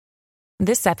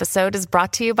This episode is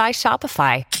brought to you by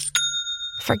Shopify.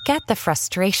 Forget the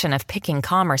frustration of picking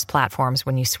commerce platforms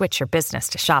when you switch your business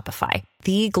to Shopify,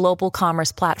 the global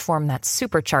commerce platform that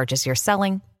supercharges your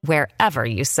selling wherever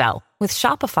you sell. With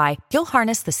Shopify, you'll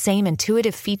harness the same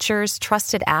intuitive features,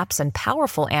 trusted apps, and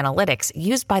powerful analytics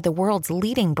used by the world's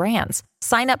leading brands.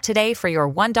 Sign up today for your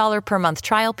 $1 per month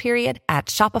trial period at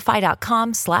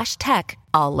shopify.com/tech,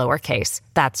 all lowercase.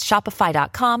 That's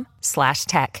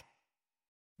shopify.com/tech.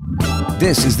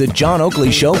 This is the John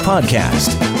Oakley Show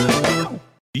podcast.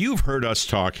 You've heard us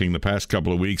talking the past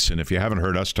couple of weeks, and if you haven't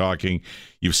heard us talking,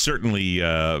 you've certainly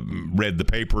read the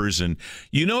papers, and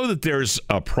you know that there's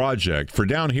a project for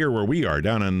down here where we are,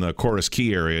 down in the Corus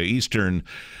Quay area, eastern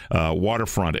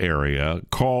waterfront area,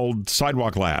 called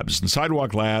Sidewalk Labs. And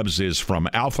Sidewalk Labs is from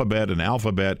Alphabet, and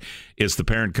Alphabet is the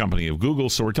parent company of Google,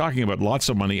 so we're talking about lots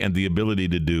of money and the ability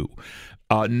to do.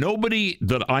 Nobody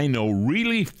that I know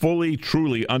really fully,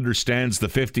 truly understands the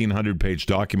 1,500-page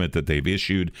document that they've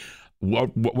issued.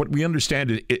 What we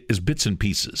understand is bits and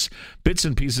pieces. Bits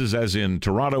and pieces as in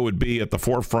Toronto would be at the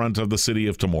forefront of the city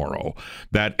of tomorrow.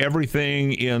 That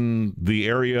everything in the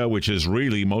area, which is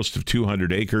really most of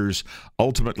 200 acres,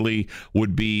 ultimately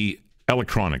would be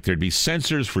electronic. There'd be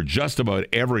sensors for just about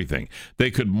everything.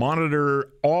 They could monitor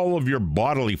all of your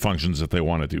bodily functions if they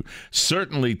wanted to.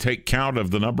 Certainly take count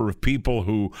of the number of people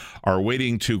who are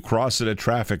waiting to cross at a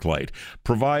traffic light.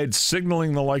 Provide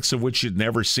signaling the likes of which you'd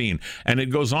never seen. And it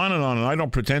goes on, and I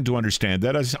don't pretend to understand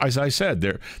that. As I said,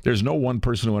 there's no one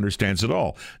person who understands it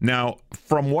all. Now,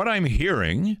 from what I'm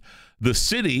hearing, the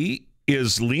city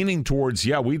is leaning towards,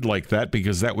 we'd like that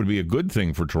because that would be a good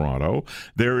thing for Toronto.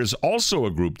 There is also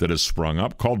a group that has sprung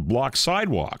up called Block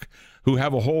Sidewalk, who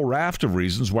have a whole raft of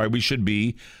reasons why we should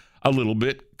be a little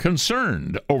bit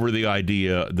concerned over the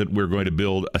idea that we're going to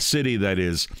build a city that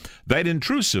is that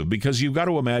intrusive, because you've got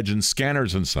to imagine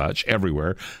scanners and such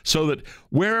everywhere so that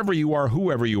wherever you are,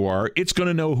 whoever you are, it's going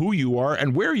to know who you are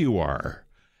and where you are.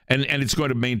 And it's going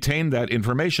to maintain that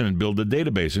information and build a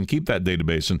database and keep that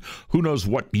database. And who knows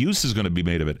what use is going to be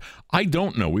made of it. I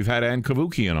don't know. We've had Ann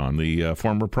Cavoukian on, the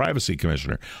former privacy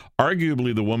commissioner,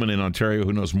 arguably the woman in Ontario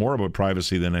who knows more about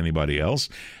privacy than anybody else.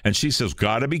 And she says,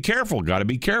 got to be careful, got to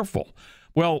be careful.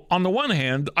 Well, on the one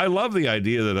hand, I love the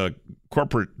idea that a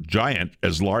corporate giant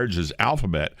as large as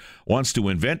Alphabet wants to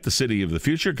invent the city of the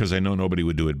future, because I know nobody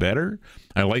would do it better.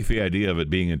 I like the idea of it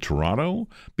being in Toronto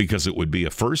because it would be a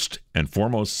first and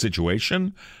foremost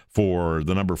situation for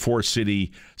the number 4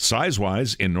 city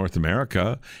size-wise in North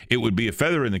America. It would be a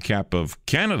feather in the cap of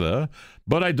Canada,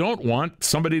 but I don't want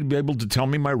somebody to be able to tell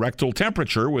me my rectal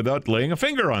temperature without laying a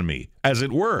finger on me, as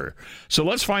it were. So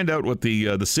let's find out what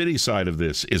the city side of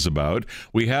this is about.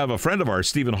 We have a friend of ours,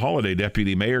 Stephen Holyday,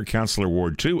 Deputy Mayor, Councillor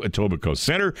Ward 2, Etobicoke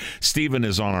Centre. Stephen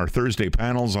is on our Thursday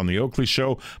panels on the Oakley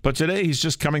Show, but today he's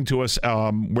just coming to us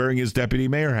wearing his Deputy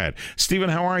Mayor hat. Stephen,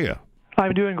 how are you?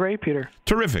 I'm doing great, Peter.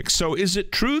 Terrific. So is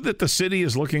it true that the city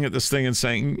is looking at this thing and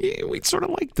saying, we'd sort of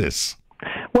like this?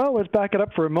 Well, let's back it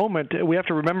up for a moment. We have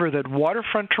to remember that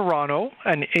Waterfront Toronto,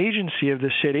 an agency of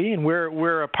the city, and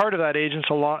we're a part of that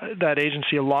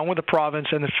agency along with the province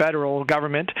and the federal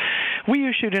government, we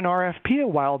issued an RFP a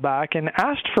while back and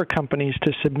asked for companies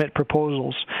to submit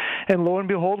proposals. And lo and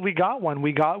behold, we got one.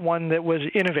 We got one that was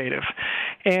innovative.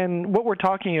 And what we're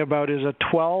talking about is a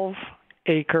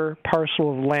 12-acre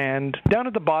parcel of land down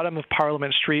at the bottom of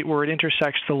Parliament Street where it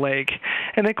intersects the lake,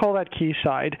 and they call that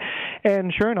Quayside.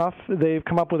 And sure enough, they've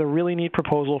come up with a really neat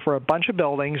proposal for a bunch of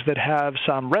buildings that have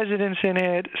some residents in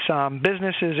it, some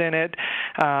businesses in it.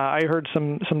 I heard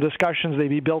some discussions. They'd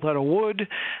be built out of wood,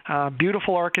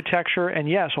 beautiful architecture, and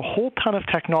yes, a whole ton of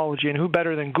technology. And who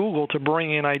better than Google to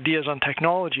bring in ideas on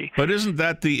technology? But isn't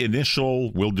that the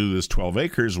initial, we'll do this 12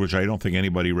 acres, which I don't think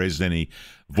anybody raised any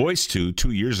voice to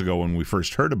 2 years ago when we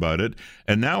first heard about it,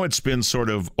 and now it's been sort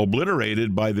of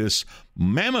obliterated by this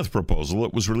mammoth proposal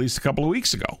that was released a couple of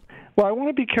weeks ago? Well, I want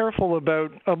to be careful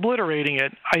about obliterating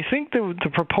it. I think the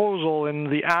proposal and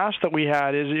the ask that we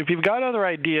had is, if you've got other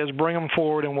ideas, bring them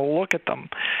forward and we'll look at them.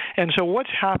 And so what's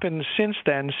happened since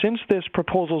then, since this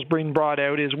proposal's been brought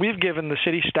out, is we've given the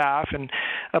city staff and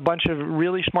a bunch of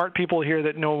really smart people here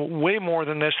that know way more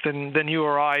than this than you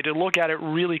or I to look at it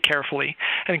really carefully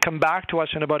and come back to us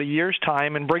in about a year's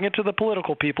time and bring it to the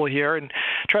political people here and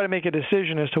try to make a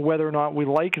decision as to whether or not we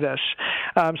like this.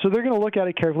 So they're going to look at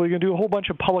it carefully. We're going to do a whole bunch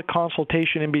of public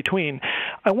consultation in between.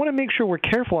 I want to make sure we're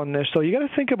careful on this, though. You got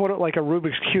to think about it like a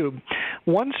Rubik's Cube.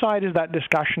 One side is that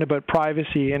discussion about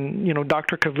privacy, and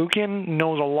Dr. Cavoukian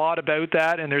knows a lot about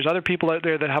that, and there's other people out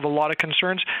there that have a lot of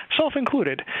concerns,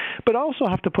 self-included. But I also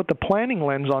have to put the planning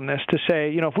lens on this to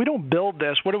say, if we don't build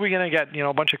this, what are we going to get?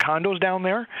 A bunch of condos down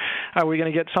there? Are we going to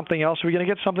to get something else? Are we going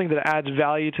to get something that adds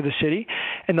value to the city?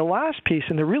 And the last piece,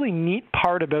 and the really neat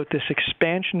part about this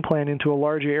expansion plan into a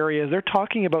larger area, is they're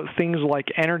talking about things like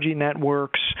energy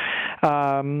networks,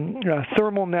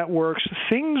 thermal networks,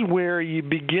 things where you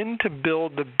begin to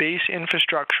build the base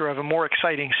infrastructure of a more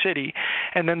exciting city,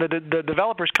 and then the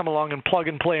developers come along and plug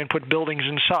and play and put buildings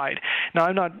inside. Now,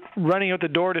 I'm not running out the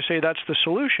door to say that's the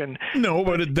solution. No,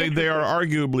 but they are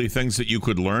arguably things that you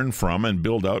could learn from and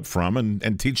build out from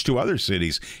and teach to other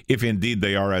cities, if indeed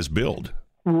they are as billed.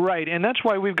 Right, and that's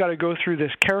why we've got to go through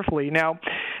this carefully. Now,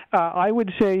 I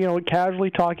would say, casually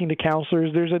talking to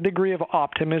councillors, there's a degree of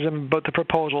optimism about the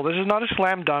proposal. This is not a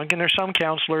slam dunk, and there's some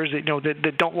councillors that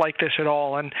that don't like this at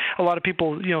all, and a lot of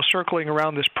people circling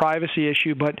around this privacy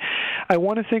issue. But I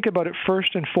want to think about it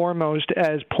first and foremost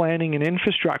as planning and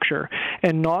infrastructure,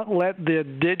 and not let the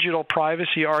digital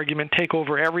privacy argument take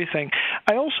over everything.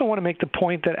 I also want to make the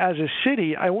point that as a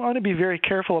city, I want to be very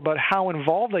careful about how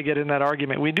involved I get in that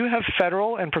argument. We do have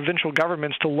federal and provincial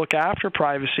governments to look after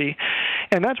privacy,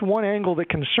 and that's one angle that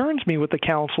concerns me with the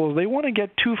council. They want to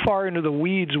get too far into the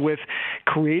weeds with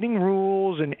creating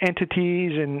rules and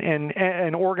entities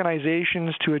and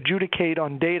organizations to adjudicate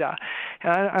on data.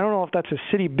 And I don't know if that's a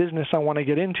city business I want to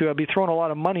get into. I'd be throwing a lot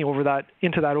of money over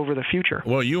the future.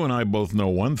 Well, you and I both know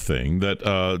one thing, that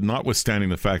notwithstanding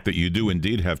the fact that you do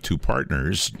indeed have two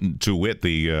partners, to wit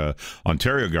the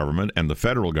Ontario government and the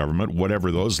federal government,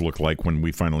 whatever those look like when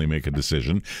we finally make a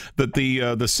decision, that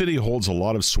the city holds a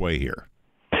lot of sway here.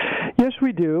 Yes,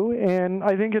 we do, and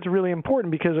I think it's really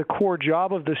important because a core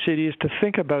job of the city is to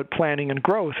think about planning and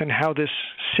growth and how this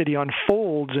city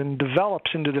unfolds and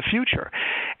develops into the future.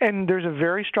 And there's a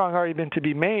very strong argument to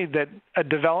be made that a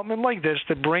development like this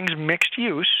that brings mixed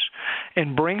use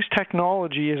and brings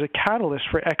technology as a catalyst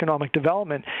for economic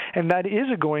development, and that is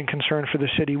a going concern for the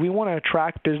city. We want to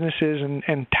attract businesses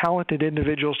and talented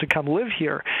individuals to come live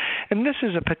here, and this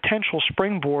is a potential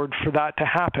springboard for that to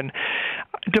happen.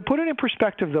 To put it in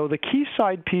perspective, though, the key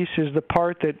side piece is the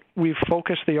part that we've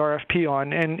focused the RFP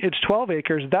on, and it's 12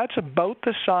 acres. That's about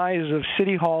the size of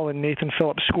City Hall and Nathan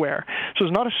Phillips Square. So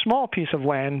it's not a small piece of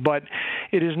land, but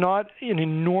it is not an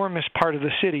enormous part of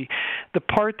the city. The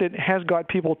part that has got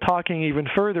people talking even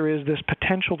further is this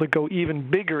potential to go even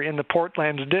bigger in the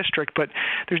Portlands district, but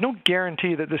there's no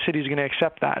guarantee that the city is going to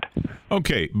accept that.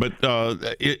 Okay, but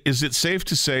is it safe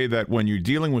to say that when you're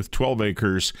dealing with 12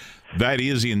 acres, that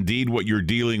is indeed what you're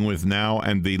dealing with now,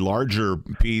 and the larger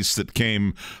piece that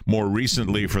came more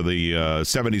recently for the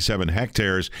 77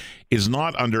 hectares is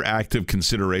not under active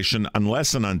consideration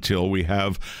unless and until we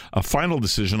have a final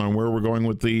decision on where we're going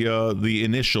with the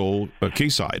initial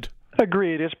quayside?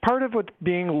 Agreed. It's part of what's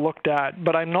being looked at,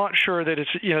 but I'm not sure that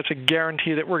it's a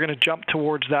guarantee that we're going to jump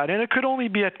towards that. And it could only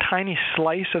be a tiny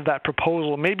slice of that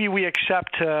proposal. Maybe we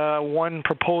accept one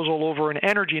proposal over an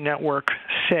energy network,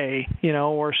 say,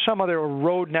 or some other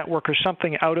road network or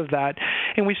something out of that,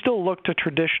 and we still look to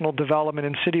traditional development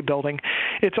and city building.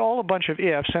 It's all a bunch of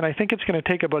ifs, and I think it's going to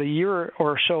take about a year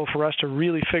or so for us to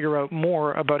really figure out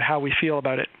more about how we feel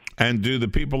about it. And do the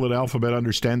people at Alphabet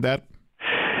understand that?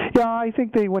 Yeah, I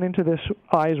think they went into this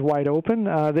eyes wide open.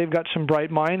 They've got some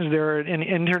bright minds. They're an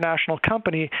international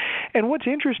company. And what's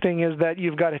interesting is that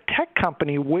you've got a tech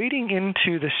company wading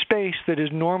into the space that is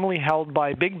normally held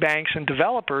by big banks and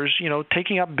developers,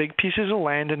 taking up big pieces of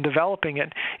land and developing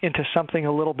it into something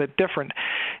a little bit different.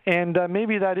 And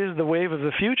maybe that is the wave of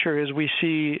the future, as we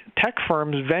see tech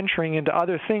firms venturing into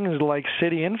other things like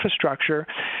city infrastructure.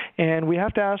 And we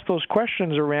have to ask those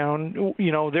questions around,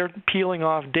 they're peeling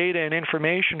off data and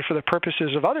information for the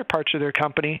purposes of other parts of their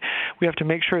company. We have to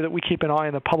make sure that we keep an eye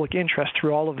on the public interest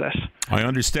through all of this. I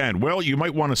understand. Well, you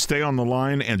might want to stay on the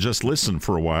line and just listen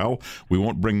for a while. We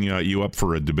won't bring you up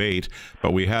for a debate,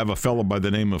 but we have a fellow by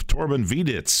the name of Torben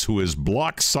Wieditz, who is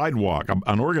Block Sidewalk,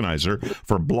 an organizer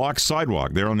for Block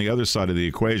Sidewalk. They're on the other side of the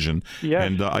equation. Yes.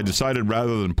 And I decided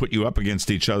rather than put you up against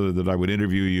each other that I would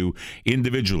interview you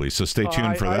individually. So stay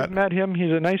tuned for that. I've met him.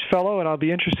 He's a nice fellow, and I'll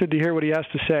be interested to hear what he has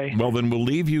to say. Well, then we'll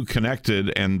leave you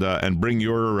connected and bring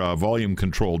your volume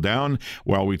control down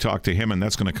while we talk to him, and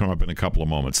that's going to come up in a couple of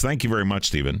moments. Thank you very much,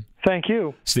 Stephen. Thank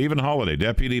you. Stephen Holyday,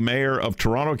 Deputy Mayor of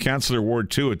Toronto, Councillor Ward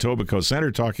 2 at Etobicoke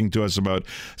Centre, talking to us about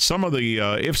some of the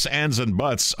ifs, ands, and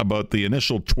buts about the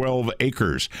initial 12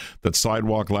 acres that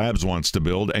Sidewalk Labs wants to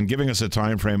build, and giving us a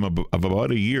time frame of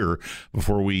about a year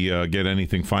before we get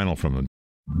anything final from them.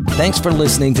 Thanks for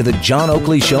listening to the John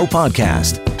Oakley Show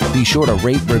podcast. Be sure to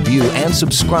rate, review, and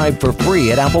subscribe for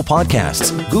free at Apple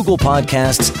Podcasts, Google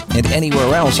Podcasts, and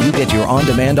anywhere else you get your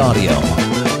on-demand audio.